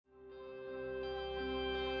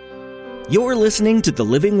You're listening to The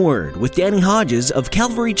Living Word with Danny Hodges of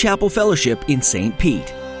Calvary Chapel Fellowship in St.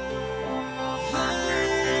 Pete.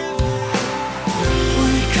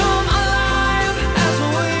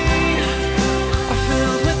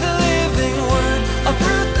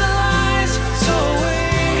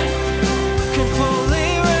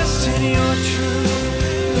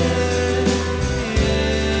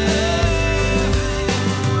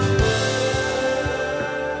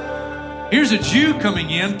 Here's a Jew coming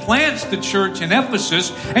in, plants the church in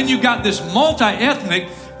Ephesus, and you've got this multi-ethnic,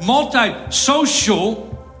 multi-social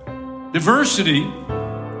diversity,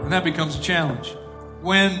 and that becomes a challenge.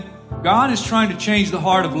 When God is trying to change the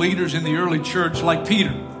heart of leaders in the early church, like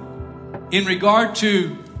Peter, in regard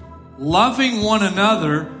to loving one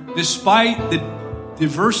another despite the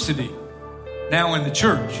diversity now in the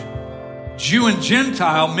church, Jew and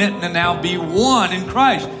Gentile meant to now be one in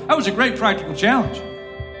Christ. That was a great practical challenge.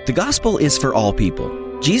 The gospel is for all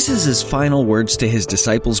people. Jesus' final words to his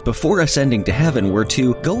disciples before ascending to heaven were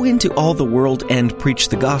to go into all the world and preach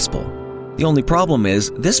the gospel. The only problem is,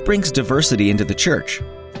 this brings diversity into the church.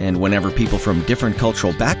 And whenever people from different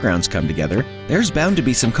cultural backgrounds come together, there's bound to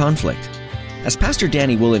be some conflict. As Pastor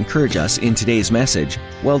Danny will encourage us in today's message,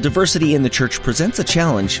 while diversity in the church presents a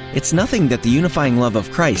challenge, it's nothing that the unifying love of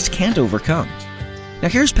Christ can't overcome. Now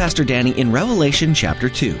here's Pastor Danny in Revelation chapter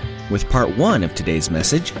 2, with part 1 of today's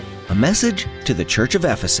message, a message to the church of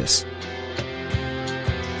Ephesus.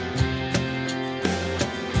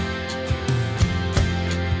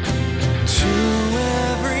 To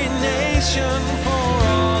every nation, for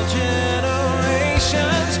all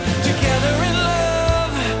generations, together in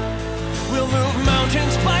love, we'll move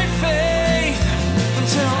mountains by faith,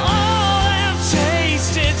 until all have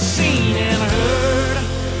tasted, seen, and heard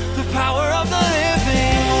the power of the living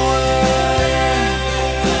word.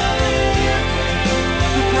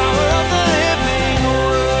 The power of the living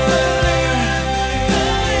word.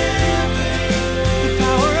 The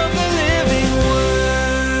power of the living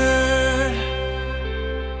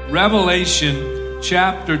word. Revelation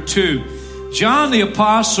chapter 2. John the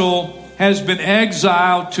Apostle has been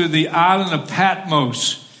exiled to the island of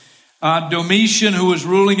Patmos. Domitian, who was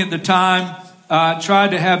ruling at the time,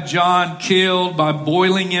 tried to have John killed by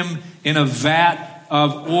boiling him in a vat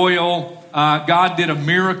of oil. God did a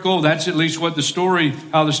miracle. That's at least what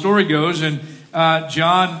how the story goes. And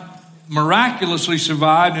John miraculously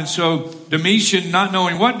survived. And so Domitian, not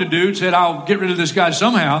knowing what to do, said, I'll get rid of this guy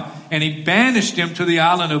somehow. And he banished him to the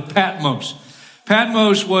island of Patmos.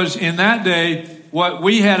 Patmos was in that day what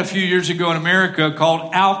we had a few years ago in America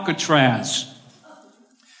called Alcatraz.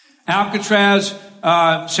 Alcatraz,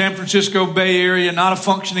 San Francisco Bay Area, not a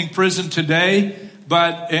functioning prison today,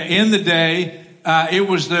 but in the day, it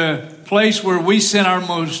was the place where we sent our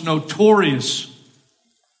most notorious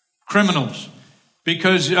criminals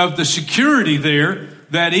because of the security there,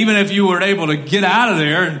 that even if you were able to get out of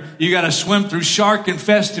there, and you got to swim through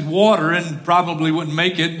shark-infested water and probably wouldn't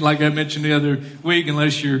make it, like I mentioned the other week,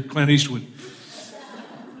 unless you're Clint Eastwood.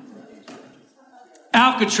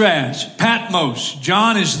 Alcatraz, Patmos.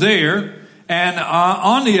 John is there, and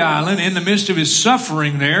on the island, in the midst of his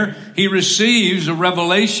suffering there, he receives a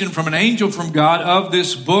revelation from an angel from God of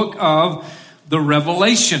this book of the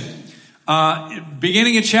Revelation.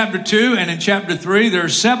 Beginning in chapter 2 and in chapter 3, there are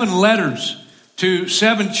 7 letters to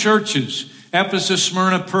 7 churches: Ephesus,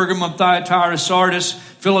 Smyrna, Pergamum, Thyatira, Sardis,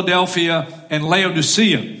 Philadelphia, and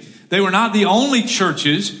Laodicea. They were not the only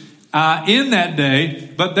churches in that day,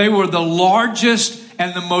 but they were the largest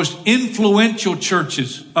and the most influential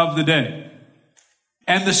churches of the day.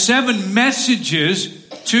 And the 7 messages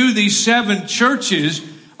to these 7 churches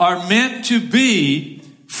are meant to be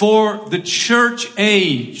for the church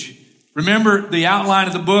age. Remember the outline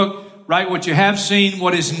of the book, right? What you have seen,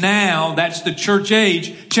 what is now, that's the church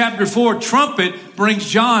age. Chapter 4, trumpet, brings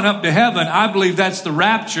John up to heaven. I believe that's the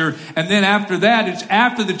rapture. And then after that, it's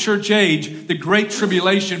after the church age, the great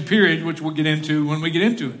tribulation period, which we'll get into when we get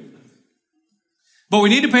into it. But we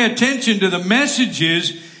need to pay attention to the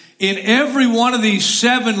messages in every one of these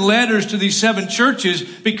 7 letters to these 7 churches,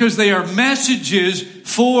 because they are messages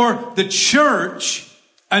for the church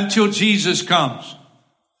until Jesus comes.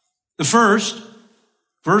 The first,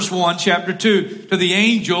 verse 1, chapter 2, to the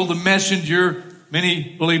angel, the messenger,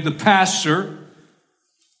 many believe the pastor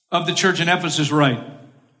of the church in Ephesus write.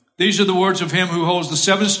 These are the words of him who holds the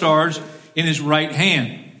 7 stars in his right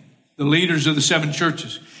hand, the leaders of the 7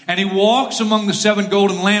 churches. And he walks among the 7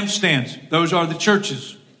 golden lampstands. Those are the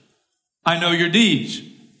churches. I know your deeds,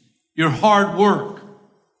 your hard work,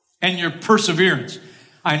 and your perseverance.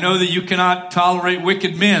 I know that you cannot tolerate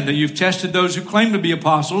wicked men, that you've tested those who claim to be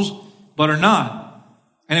apostles, but are not,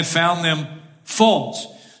 and have found them false.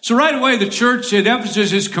 So right away, the church at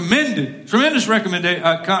Ephesus is commended. Tremendous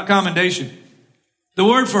commendation. The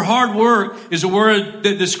word for hard work is a word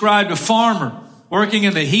that described a farmer working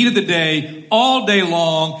in the heat of the day, all day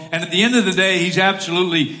long, and at the end of the day, he's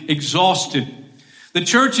absolutely exhausted. The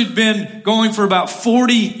church had been going for about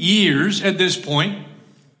 40 years at this point,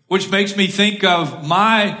 which makes me think of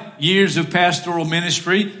my years of pastoral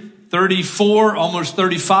ministry, 34, almost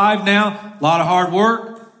 35 now, a lot of hard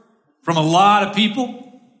work from a lot of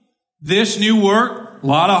people. This new work, a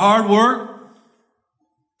lot of hard work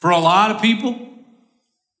for a lot of people.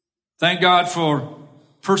 Thank God for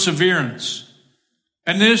perseverance.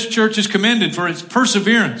 And this church is commended for its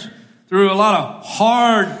perseverance through a lot of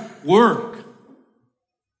hard work.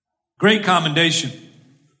 Great commendation.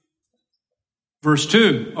 Verse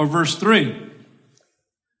 2 or verse 3.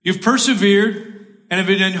 You've persevered and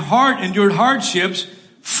have endured hardships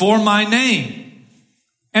for my name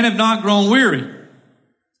and have not grown weary.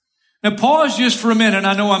 Now pause just for a minute.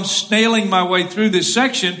 I know I'm snailing my way through this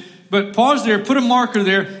section, but pause there, put a marker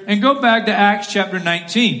there, and go back to Acts chapter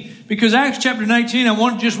 19. Because Acts chapter 19, I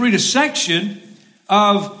want to just read a section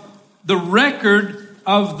of the record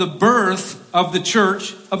of the birth of the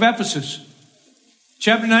church of Ephesus.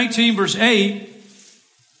 Chapter 19, verse 8,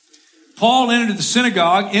 Paul entered the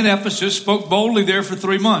synagogue in Ephesus, spoke boldly there for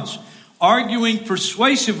 3 months, arguing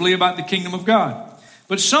persuasively about the kingdom of God.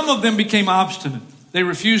 But some of them became obstinate. They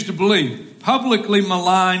refused to believe, publicly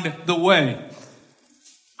maligned the way.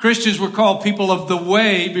 Christians were called people of the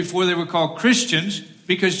way before they were called Christians,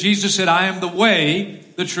 because Jesus said, I am the way,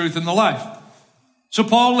 the truth, and the life. So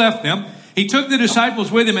Paul left them. He took the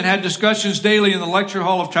disciples with him and had discussions daily in the lecture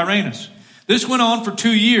hall of Tyrannus. This went on for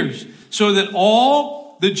 2 years, so that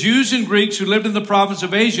all the Jews and Greeks who lived in the province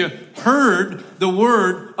of Asia heard the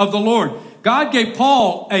word of the Lord. God gave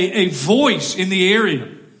Paul a voice in the area.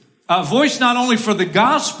 A voice not only for the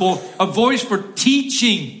gospel, a voice for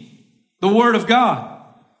teaching the word of God.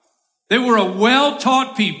 They were a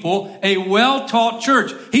well-taught people, a well-taught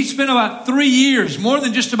church. He spent about 3 years, more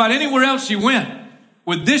than just about anywhere else he went,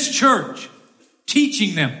 with this church,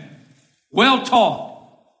 teaching them, well-taught.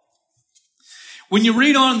 When you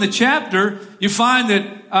read on in the chapter, you find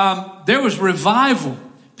that there was revival.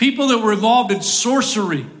 People that were involved in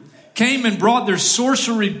sorcery came and brought their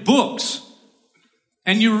sorcery books.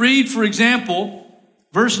 And you read, for example,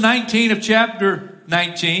 verse 19 of chapter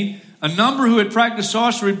 19, a number who had practiced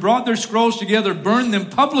sorcery brought their scrolls together, burned them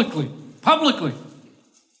publicly.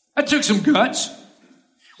 That took some guts.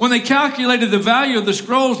 When they calculated the value of the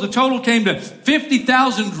scrolls, the total came to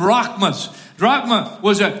 50,000 drachmas. Drachma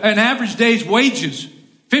was an average day's wages.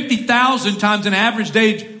 50,000 times an average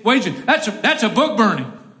day's wages. That's a book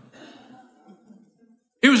burning.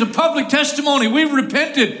 It was a public testimony. We've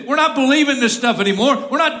repented. We're not believing this stuff anymore.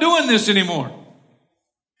 We're not doing this anymore.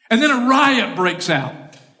 And then a riot breaks out.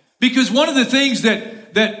 Because one of the things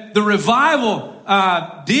that the revival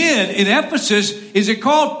did in Ephesus is it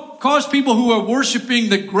caused people who are worshiping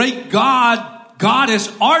the great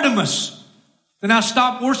goddess Artemis to now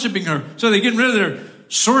stop worshiping her. So they're getting rid of their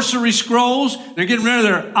sorcery scrolls. They're getting rid of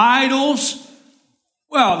their idols.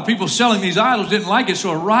 Well, the people selling these idols didn't like it,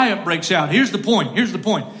 so a riot breaks out. Here's the point.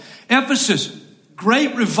 Ephesus,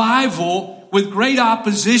 great revival with great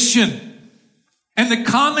opposition. And the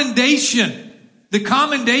commendation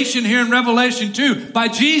here in Revelation 2 by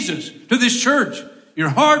Jesus to this church. Your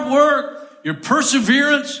hard work, your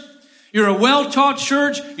perseverance, you're a well-taught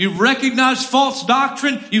church, you've recognized false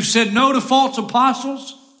doctrine, you've said no to false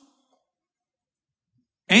apostles,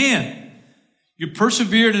 and you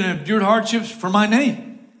persevered and endured hardships for my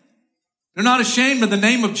name. They're not ashamed of the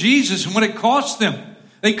name of Jesus and what it costs them.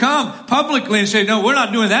 They come publicly and say, no, we're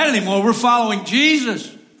not doing that anymore. We're following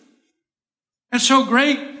Jesus. And so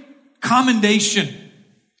great commendation.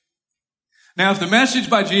 Now, if the message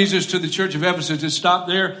by Jesus to the church of Ephesus had stopped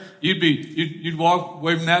there, you'd walk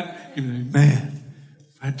away from that. You'd be like, man,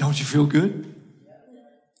 don't you feel good?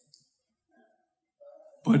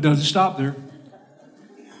 But it doesn't stop there.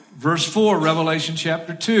 Verse 4, Revelation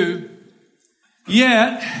chapter 2.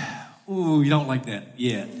 Yet, you don't like that.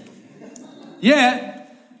 Yet,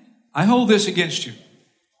 I hold this against you.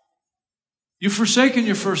 You've forsaken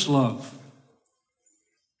your first love.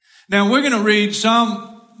 Now, we're going to read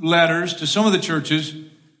some letters to some of the churches.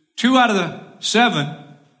 2 out of the 7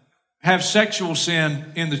 have sexual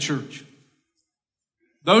sin in the church.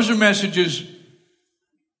 Those are messages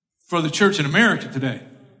for the church in America today.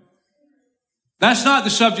 That's not the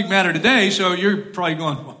subject matter today, so you're probably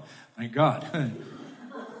going, well, thank God.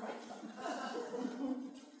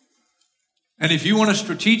 And if you want to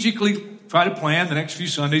strategically try to plan the next few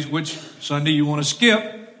Sundays, which Sunday you want to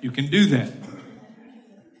skip, you can do that.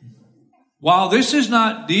 While this is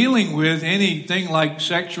not dealing with anything like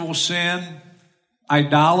sexual sin,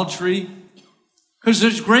 idolatry, because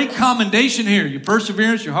there's great commendation here. Your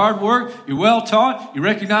perseverance, your hard work, you're well taught, you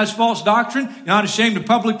recognize false doctrine, you're not ashamed to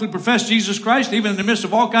publicly profess Jesus Christ, even in the midst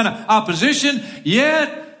of all kind of opposition.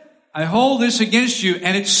 Yet, I hold this against you,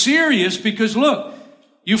 and it's serious because look,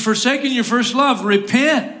 you've forsaken your first love.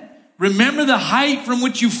 Repent. Remember the height from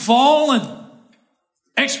which you've fallen.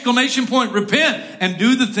 Exclamation point, repent, and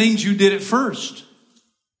do the things you did at first.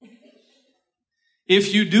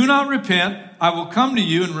 If you do not repent, I will come to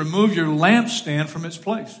you and remove your lampstand from its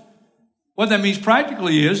place. What that means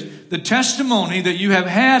practically is the testimony that you have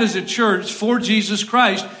had as a church for Jesus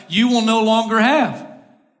Christ, you will no longer have.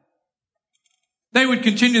 They would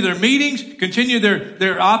continue their meetings, continue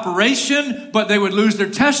their operation, but they would lose their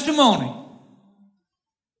testimony.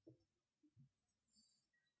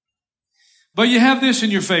 But you have this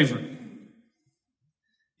in your favor.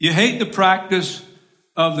 You hate the practice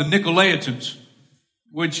of the Nicolaitans,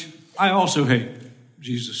 which I also hate,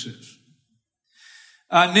 Jesus says.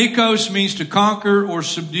 Nikos means to conquer or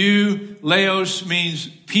subdue. Laos means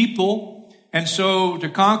people. And so to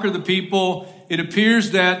conquer the people, it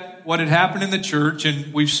appears that what had happened in the church,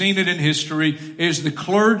 and we've seen it in history, is the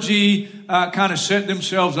clergy kind of set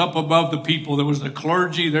themselves up above the people. There was the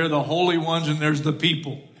clergy, they're the holy ones, and there's the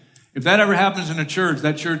people. If that ever happens in a church,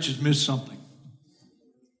 that church has missed something.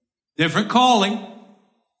 Different calling,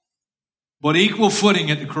 but equal footing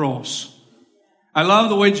at the cross. I love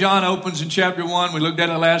the way John opens in chapter 1. We looked at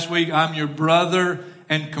it last week. I'm your brother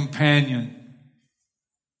and companion.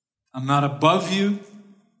 I'm not above you.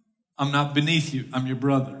 I'm not beneath you. I'm your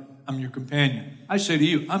brother. I'm your companion. I say to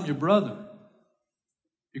you, I'm your brother,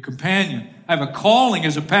 your companion. I have a calling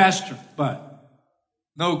as a pastor, but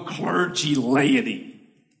no clergy laity.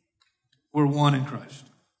 We're one in Christ.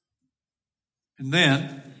 And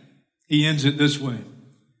then he ends it this way.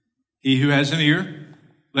 He who has an ear,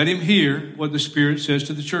 let him hear what the Spirit says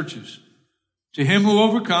to the churches. To him who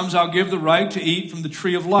overcomes, I'll give the right to eat from the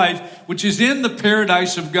tree of life, which is in the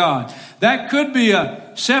paradise of God. That could be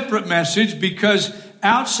a separate message because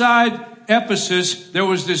outside Ephesus, there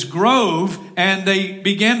was this grove, and they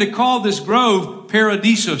began to call this grove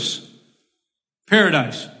Paradisos,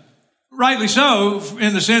 paradise. Rightly so,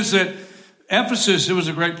 in the sense that Ephesus, it was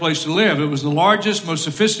a great place to live. It was the largest, most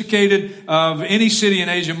sophisticated of any city in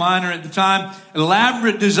Asia Minor at the time.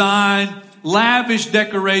 Elaborate design, lavish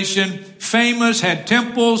decoration, famous, had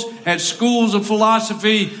temples, had schools of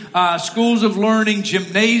philosophy, schools of learning,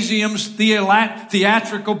 gymnasiums,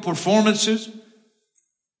 theatrical performances.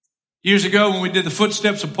 Years ago when we did the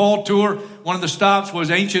Footsteps of Paul tour, one of the stops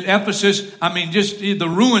was ancient Ephesus. I mean, just the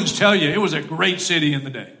ruins tell you it was a great city in the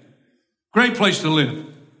day. Great place to live.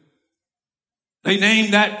 They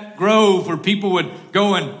named that grove where people would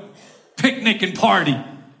go and picnic and party.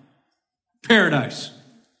 Paradise.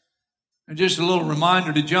 And just a little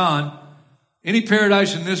reminder to John, any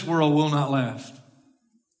paradise in this world will not last.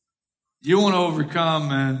 You want to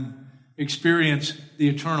overcome and experience the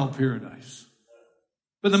eternal paradise.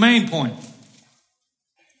 But the main point,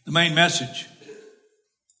 the main message,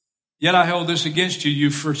 yet I hold this against you.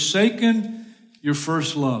 You've forsaken your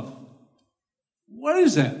first love. What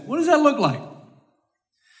is that? What does that look like?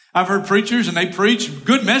 I've heard preachers and they preach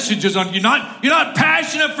good messages on you're not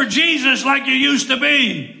passionate for Jesus like you used to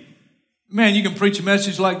be. Man, you can preach a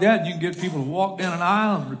message like that and you can get people to walk down an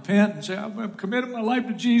aisle and repent and say, I've committed my life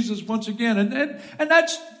to Jesus once again. And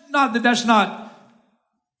that's not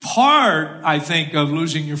part, I think, of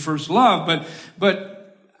losing your first love,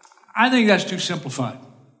 but I think that's too simplified.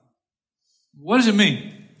 What does it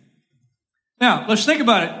mean? Now, let's think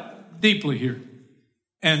about it deeply here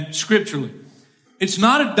and scripturally. It's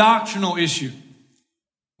not a doctrinal issue.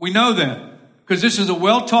 We know that because this is a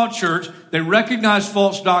well-taught church. They recognized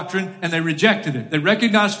false doctrine and they rejected it. They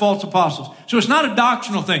recognized false apostles. So it's not a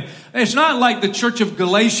doctrinal thing. It's not like the church of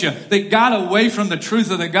Galatia that got away from the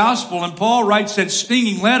truth of the gospel. And Paul writes that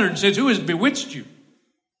stinging letter and says, who has bewitched you?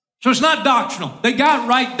 So it's not doctrinal. They got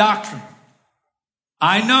right doctrine.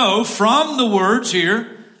 I know from the words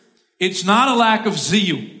here, it's not a lack of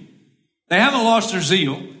zeal. They haven't lost their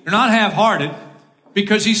zeal. They're not half-hearted.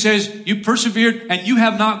 Because he says, you persevered and you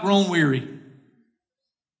have not grown weary.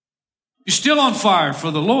 You're still on fire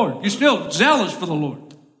for the Lord. You're still zealous for the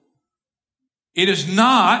Lord. It is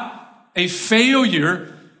not a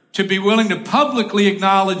failure to be willing to publicly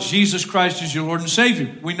acknowledge Jesus Christ as your Lord and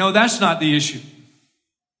Savior. We know that's not the issue.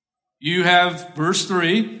 You have, verse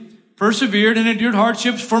 3, persevered and endured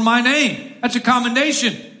hardships for my name. That's a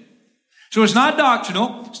commendation. So it's not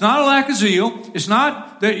doctrinal. It's not a lack of zeal. It's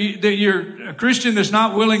not that you're a Christian that's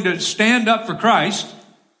not willing to stand up for Christ.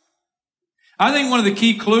 I think one of the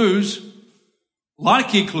key clues, a lot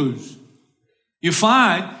of key clues, you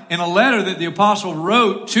find in a letter that the apostle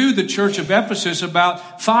wrote to the church of Ephesus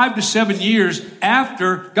about 5 to 7 years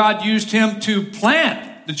after God used him to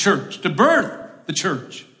plant the church, to birth the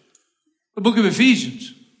church. The book of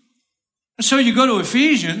Ephesians. And so you go to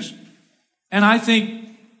Ephesians, and I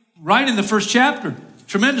think right in the first chapter,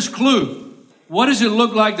 tremendous clue. What does it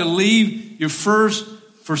look like to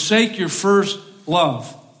forsake your first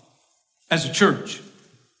love as a church?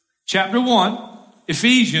 Chapter 1,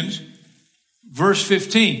 Ephesians, verse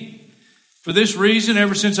 15. For this reason,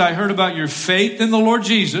 ever since I heard about your faith in the Lord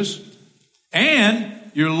Jesus and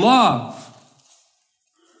your love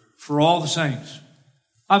for all the saints,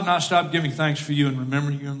 I've not stopped giving thanks for you and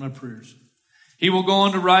remembering you in my prayers. He will go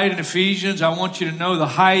on to write in Ephesians, I want you to know the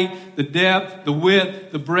height, the depth, the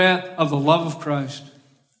width, the breadth of the love of Christ.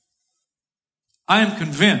 I am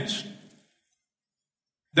convinced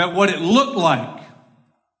that what it looked like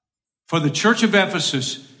for the church of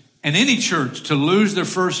Ephesus and any church to lose their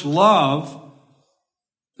first love,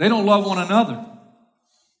 they don't love one another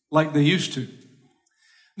like they used to.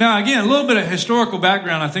 Now, again, a little bit of historical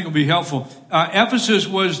background I think will be helpful. Ephesus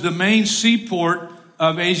was the main seaport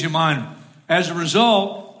of Asia Minor. As a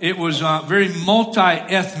result, it was very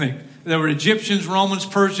multi-ethnic. There were Egyptians, Romans,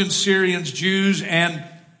 Persians, Syrians, Jews, and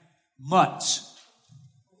mutts.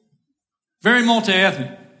 Very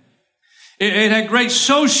multi-ethnic. It had great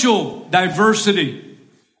social diversity.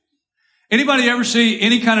 Anybody ever see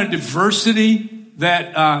any kind of diversity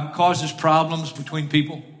that causes problems between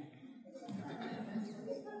people?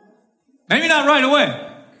 Maybe not right away.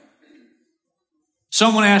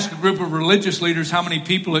 Someone asked a group of religious leaders how many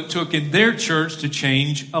people it took in their church to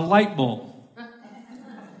change a light bulb.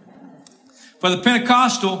 For the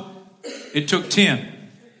Pentecostal, it took 10.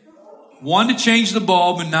 1 to change the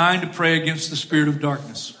bulb and 9 to pray against the spirit of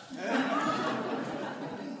darkness.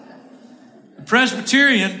 The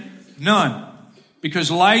Presbyterian, none, because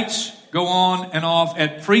lights go on and off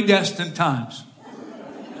at predestined times.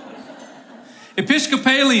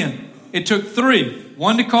 Episcopalian, it took 3.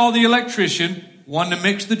 1 to call the electrician, 1 to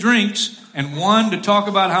mix the drinks, and 1 to talk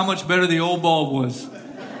about how much better the old bulb was.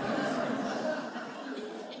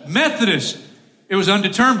 Methodist, it was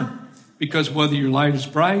undetermined, because whether your light is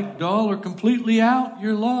bright, dull, or completely out,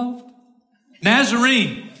 you're loved.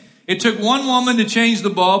 Nazarene, it took 1 woman to change the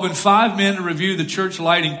bulb and 5 men to review the church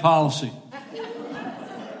lighting policy.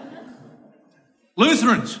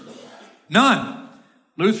 Lutherans, none.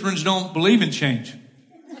 Lutherans don't believe in change.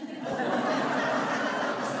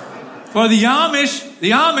 For the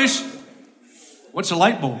Amish, what's a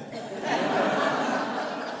light bulb?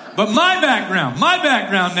 But my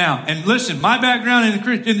background now, and listen, my background in the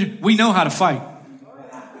Christian, we know how to fight.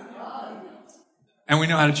 And we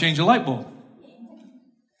know how to change a light bulb.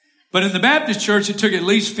 But in the Baptist church, it took at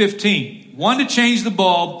least 15. 1 to change the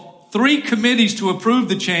bulb, 3 committees to approve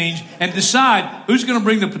the change, and decide who's going to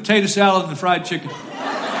bring the potato salad and the fried chicken.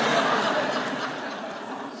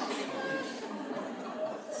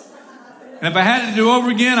 And if I had to do over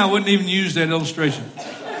again, I wouldn't even use that illustration.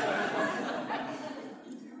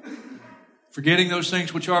 Forgetting those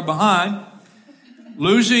things which are behind,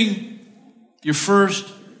 losing your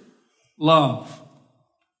first love.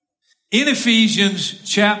 In Ephesians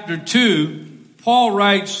chapter 2, Paul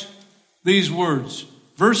writes these words.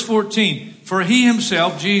 Verse 14, for he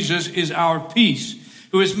himself, Jesus, is our peace,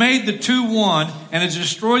 who has made the two one and has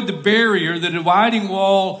destroyed the barrier, the dividing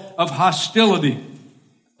wall of hostility.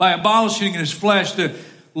 By abolishing in his flesh the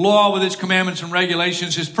law with its commandments and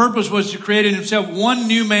regulations, his purpose was to create in himself one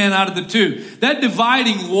new man out of the two. That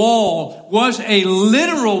dividing wall was a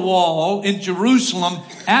literal wall in Jerusalem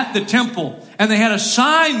at the temple. And they had a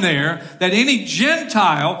sign there that any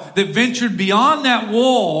Gentile that ventured beyond that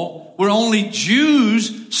wall, where only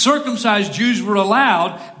Jews, circumcised Jews were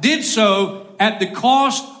allowed, did so at the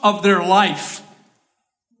cost of their life.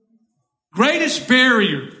 Greatest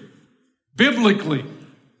barrier, biblically,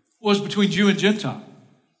 was between Jew and Gentile.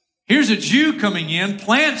 Here's a Jew coming in,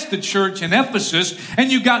 plants the church in Ephesus,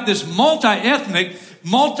 and you got this multi-ethnic,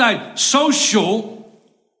 multi-social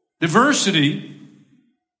diversity,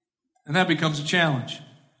 and that becomes a challenge.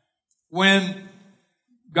 When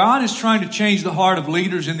God is trying to change the heart of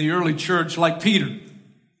leaders in the early church, like Peter,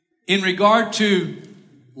 in regard to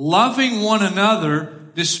loving one another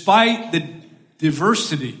despite the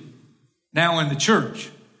diversity now in the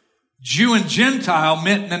church, Jew and Gentile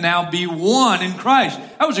meant to now be one in Christ.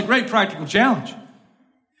 That was a great practical challenge.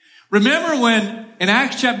 Remember when in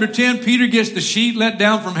Acts chapter 10, Peter gets the sheet let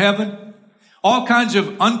down from heaven? all kinds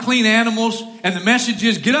of unclean animals, and the message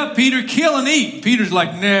is, get up, Peter, kill and eat. Peter's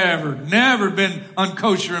like, never been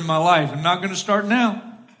unkosher in my life. I'm not going to start now.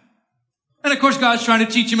 And of course, God's trying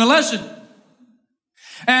to teach him a lesson.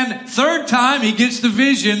 And third time he gets the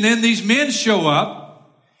vision, then these men show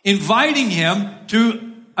up, inviting him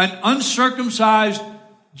to an uncircumcised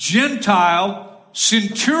Gentile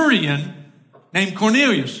centurion named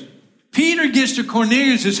Cornelius. Peter gets to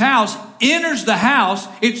Cornelius' house, enters the house.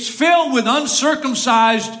 It's filled with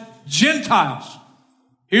uncircumcised Gentiles.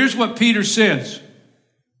 Here's what Peter says.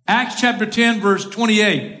 Acts chapter 10, verse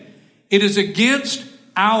 28. It is against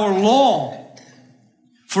our law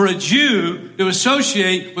for a Jew to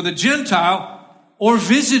associate with a Gentile or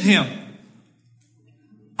visit him.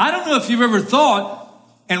 I don't know if you've ever thought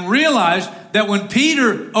and realized that when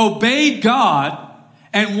Peter obeyed God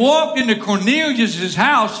and walked into Cornelius'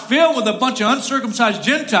 house filled with a bunch of uncircumcised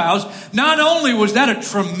Gentiles, not only was that a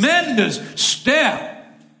tremendous step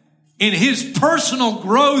in his personal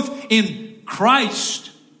growth in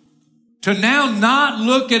Christ, to now not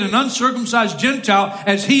look at an uncircumcised Gentile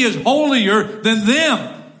as he is holier than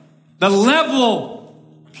them. The level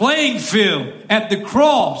playing field at the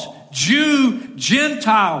cross, Jew,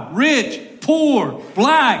 Gentile, rich, poor,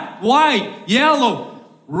 black, white, yellow,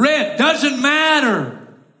 red, doesn't matter.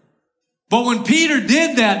 But when Peter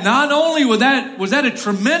did that, not only was that a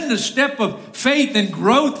tremendous step of faith and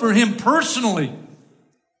growth for him personally,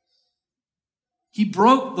 he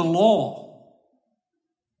broke the law.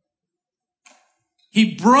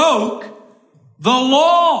 He broke the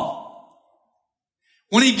law.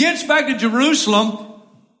 When he gets back to Jerusalem,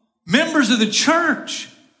 members of the church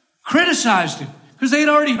criticized him because they had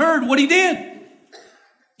already heard what he did.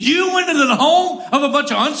 You went into the home of a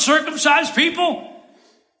bunch of uncircumcised people?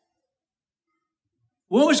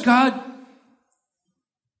 What was God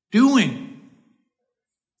doing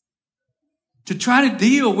to try to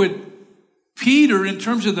deal with Peter in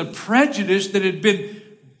terms of the prejudice that had been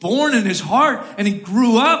born in his heart, and he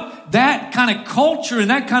grew up that kind of culture and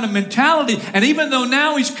that kind of mentality. And even though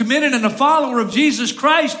now he's committed and a follower of Jesus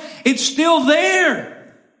Christ, it's still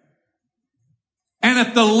there. And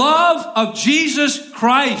if the love of Jesus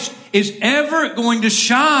Christ is ever going to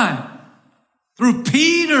shine through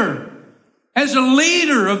Peter as a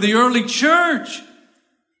leader of the early church,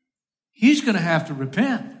 he's going to have to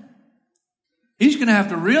repent. He's going to have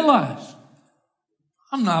to realize,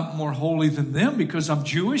 I'm not more holy than them because I'm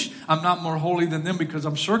Jewish. I'm not more holy than them because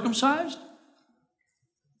I'm circumcised.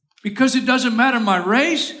 Because it doesn't matter my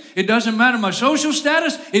race. It doesn't matter my social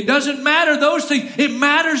status. It doesn't matter those things. It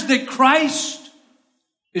matters that Christ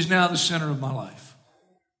is now the center of my life.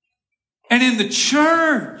 And in the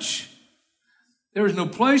church, there is no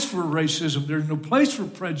place for racism. There's no place for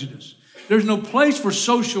prejudice. There's no place for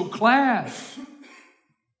social class.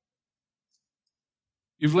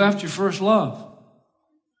 You've left your first love.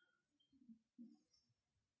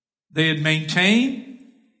 They had maintained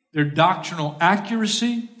their doctrinal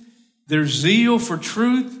accuracy, their zeal for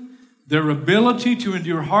truth, their ability to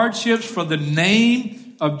endure hardships for the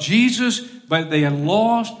name of Jesus, but they had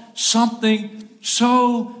lost something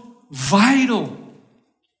so vital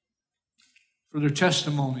for their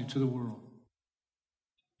testimony to the world.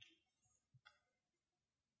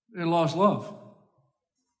 They lost love.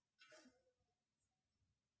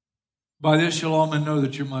 By this shall all men know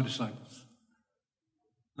that you're my disciples.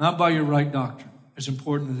 Not by your right doctrine, as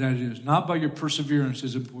important as that is. Not by your perseverance,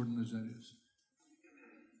 as important as that is.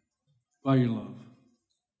 By your love.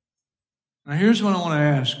 Now here's what I want to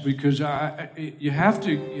ask, because I think you have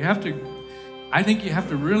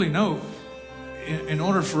to really know, in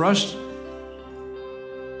order for us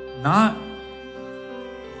not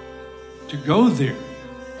to go there,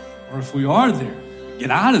 or if we are there, get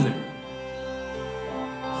out of there.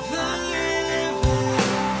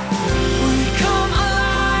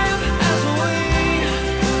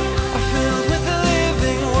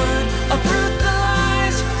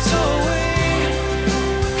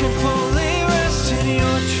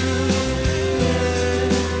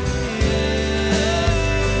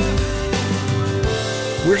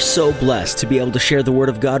 We're so blessed to be able to share the Word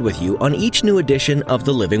of God with you on each new edition of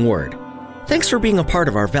The Living Word. Thanks for being a part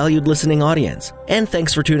of our valued listening audience, and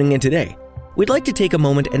thanks for tuning in today. We'd like to take a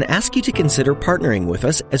moment and ask you to consider partnering with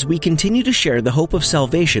us as we continue to share the hope of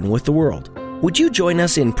salvation with the world. Would you join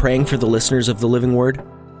us in praying for the listeners of The Living Word?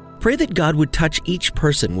 Pray that God would touch each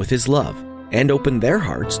person with His love and open their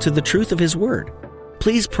hearts to the truth of His Word.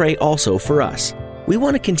 Please pray also for us. We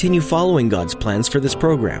want to continue following God's plans for this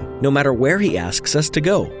program, no matter where He asks us to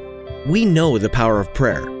go. We know the power of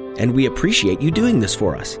prayer, and we appreciate you doing this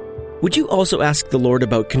for us. Would you also ask the Lord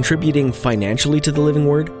about contributing financially to the Living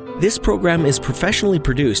Word? This program is professionally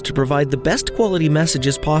produced to provide the best quality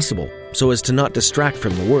messages possible so as to not distract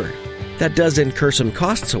from the Word. That does incur some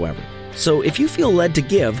costs, however. So if you feel led to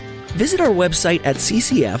give, visit our website at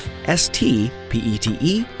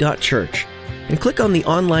ccfstpete.church and click on the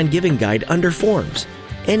online giving guide under Forms.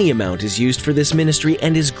 Any amount is used for this ministry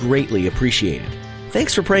and is greatly appreciated.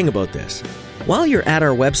 Thanks for praying about this. While you're at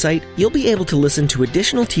our website, you'll be able to listen to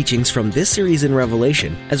additional teachings from this series in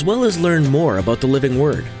Revelation, as well as learn more about the living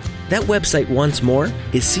Word. That website once more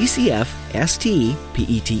is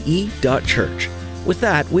ccfstpete.church. With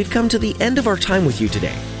that, we've come to the end of our time with you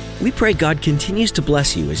today. We pray God continues to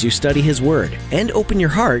bless you as you study His Word and open your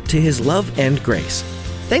heart to His love and grace.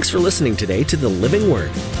 Thanks for listening today to The Living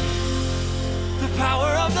Word.